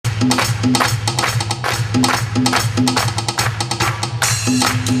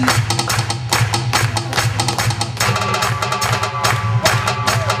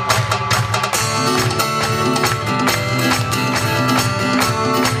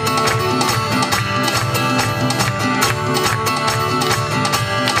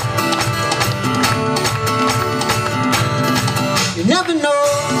You never know,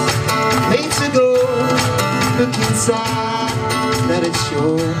 made to go. Look inside, let it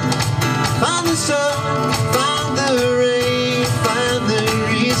show. Find the sun, find the rain, find the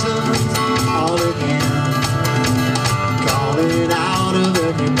reasons all again. Calling out of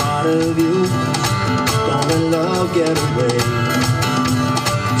every part of you. Don't let love get away.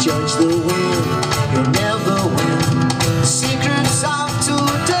 Judge the wind, you'll never win. Secrets of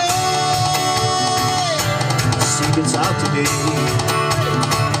today. Secrets of today.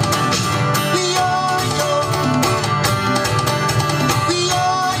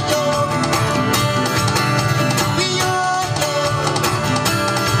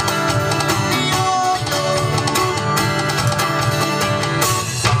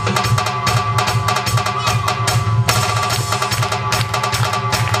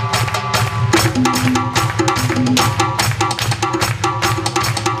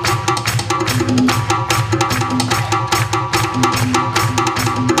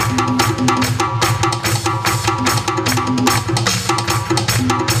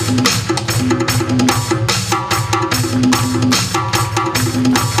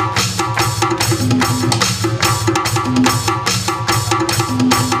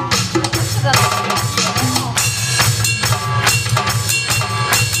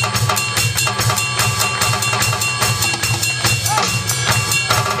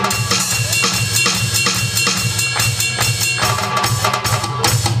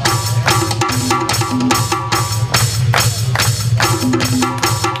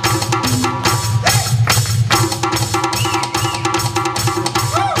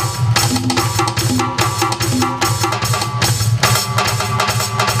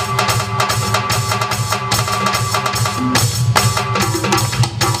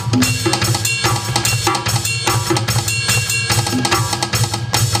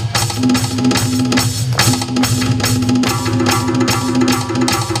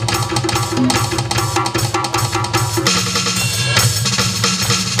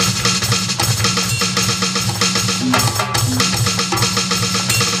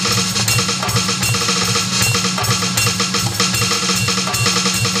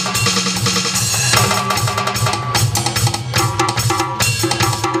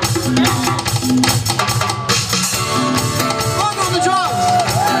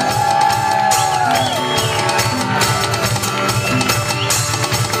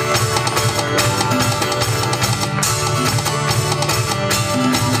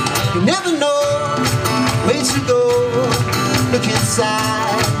 You never know where to go. Look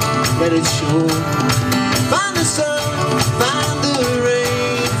inside, let it show. Find the sun, find the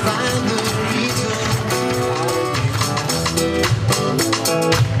rain, find the reason.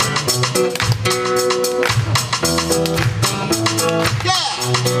 Yeah!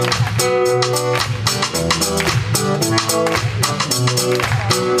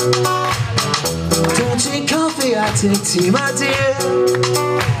 Don't take coffee, I take tea, my dear.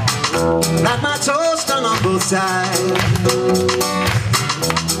 Like my toast done on both sides.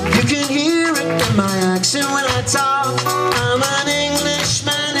 You can hear it in my accent when I talk. I'm an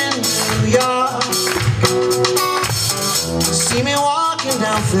Englishman in New York. See me walking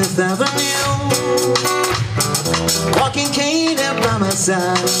down Fifth Avenue, walking cane up by my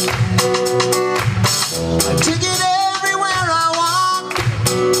side. I take it everywhere I walk.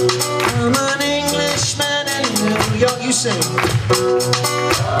 I'm an Englishman in New York. You sing.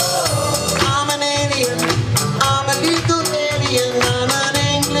 I'm an alien, I'm a legal alien, I'm an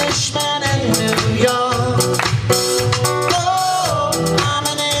Englishman in New York. Oh, I'm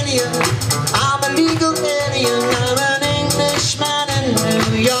an alien, I'm a legal alien, I'm an Englishman in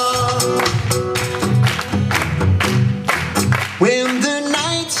New York. When the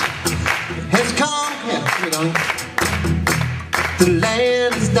night has come, the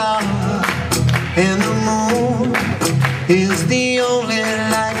land is dark and the moon is the only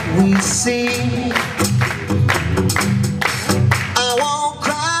light we see. I won't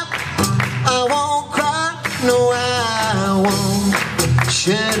cry, no I won't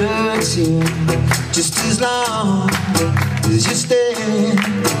shed a tear. Just as long as you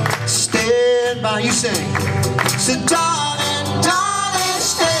stand by, you sing. So darling, darling,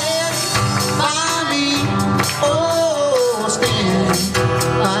 stand by me. Oh, stand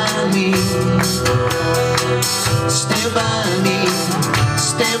by me. Stand by me,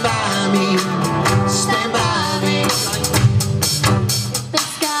 stand by me. me, stand by me. The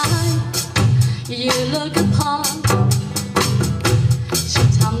sky you look upon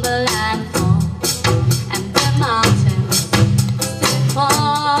should tumble and fall, and the mountains still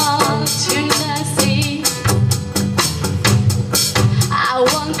fall to the sea. I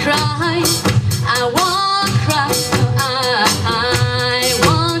won't cry, I won't cry, no, I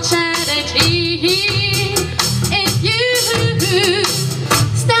won't shed a tear if you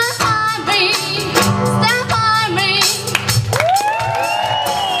stand by me, stand by me.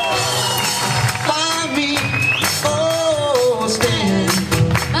 By me, oh, stand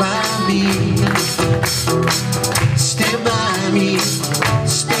by me. Stand by me,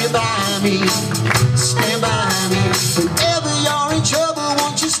 stand by me, stand by me. Whenever you're in trouble,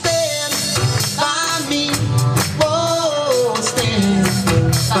 won't you stand by me? Oh, stand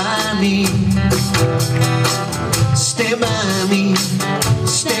by me. Stand by me,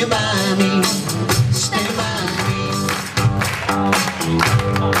 stand by me, stand by me.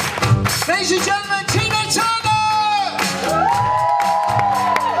 Ladies and gentlemen, Tina Turner!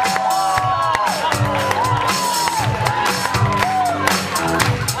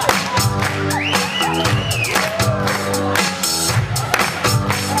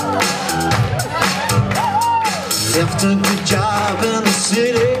 Left a good job in the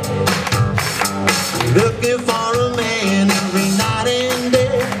city, looking for a man every night and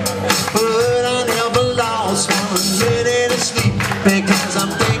day. But I never lost 1 minute of sleep, because I'm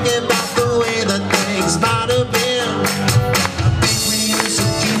thinking about the way that things might have been. I think we used to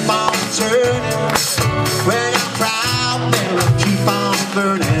keep on turning, when I'm proud, man, I keep on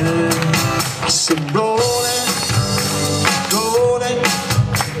burning. I said rolling, rolling,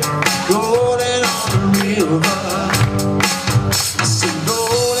 rolling on the river. I said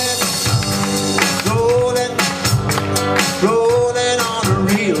rolling, rolling, rolling on the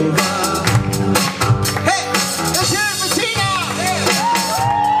river. Hey, let's hear it for Tina!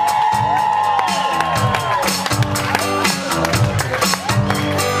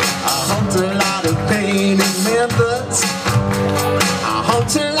 I humped a lot of pain in Memphis. I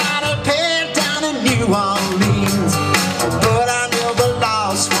humped a lot of pain down in New Orleans. But I never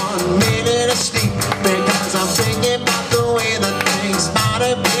lost 1 minute of sleep, because I'm thinking about the way that things might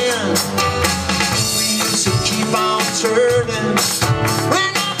have been. We used to keep on turning,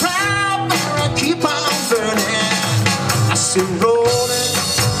 when I'm proud, man, I keep on burning. I said rolling,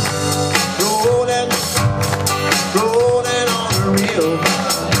 rolling, rolling on the river.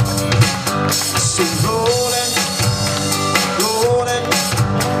 I said rolling, rolling,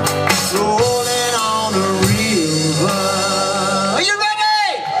 rolling on the river. Are you ready?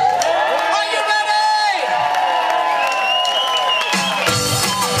 Are you ready?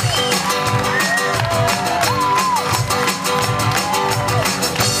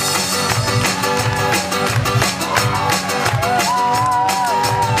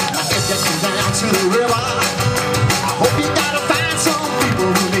 Now if you come down to the river, I hope you gotta find some people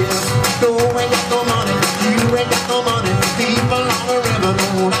who live. No, ain't got no money, you ain't got no money. People on the river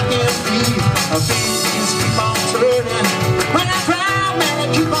know I can't be.